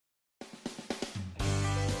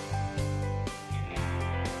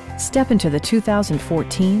Step into the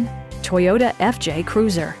 2014 Toyota FJ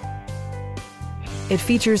Cruiser. It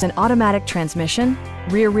features an automatic transmission,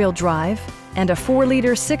 rear-wheel drive, and a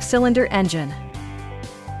 4-liter 6-cylinder engine.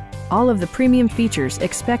 All of the premium features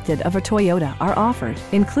expected of a Toyota are offered,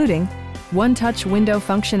 including one-touch window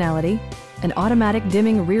functionality, an automatic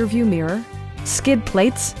dimming rear-view mirror, skid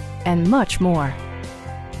plates, and much more.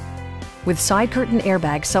 With side curtain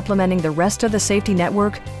airbags supplementing the rest of the safety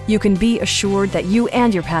network, you can be assured that you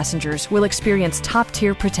and your passengers will experience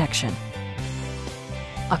top-tier protection.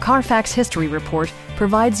 A Carfax history report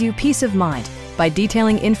provides you peace of mind by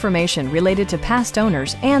detailing information related to past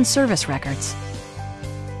owners and service records.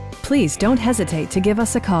 Please don't hesitate to give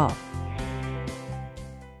us a call.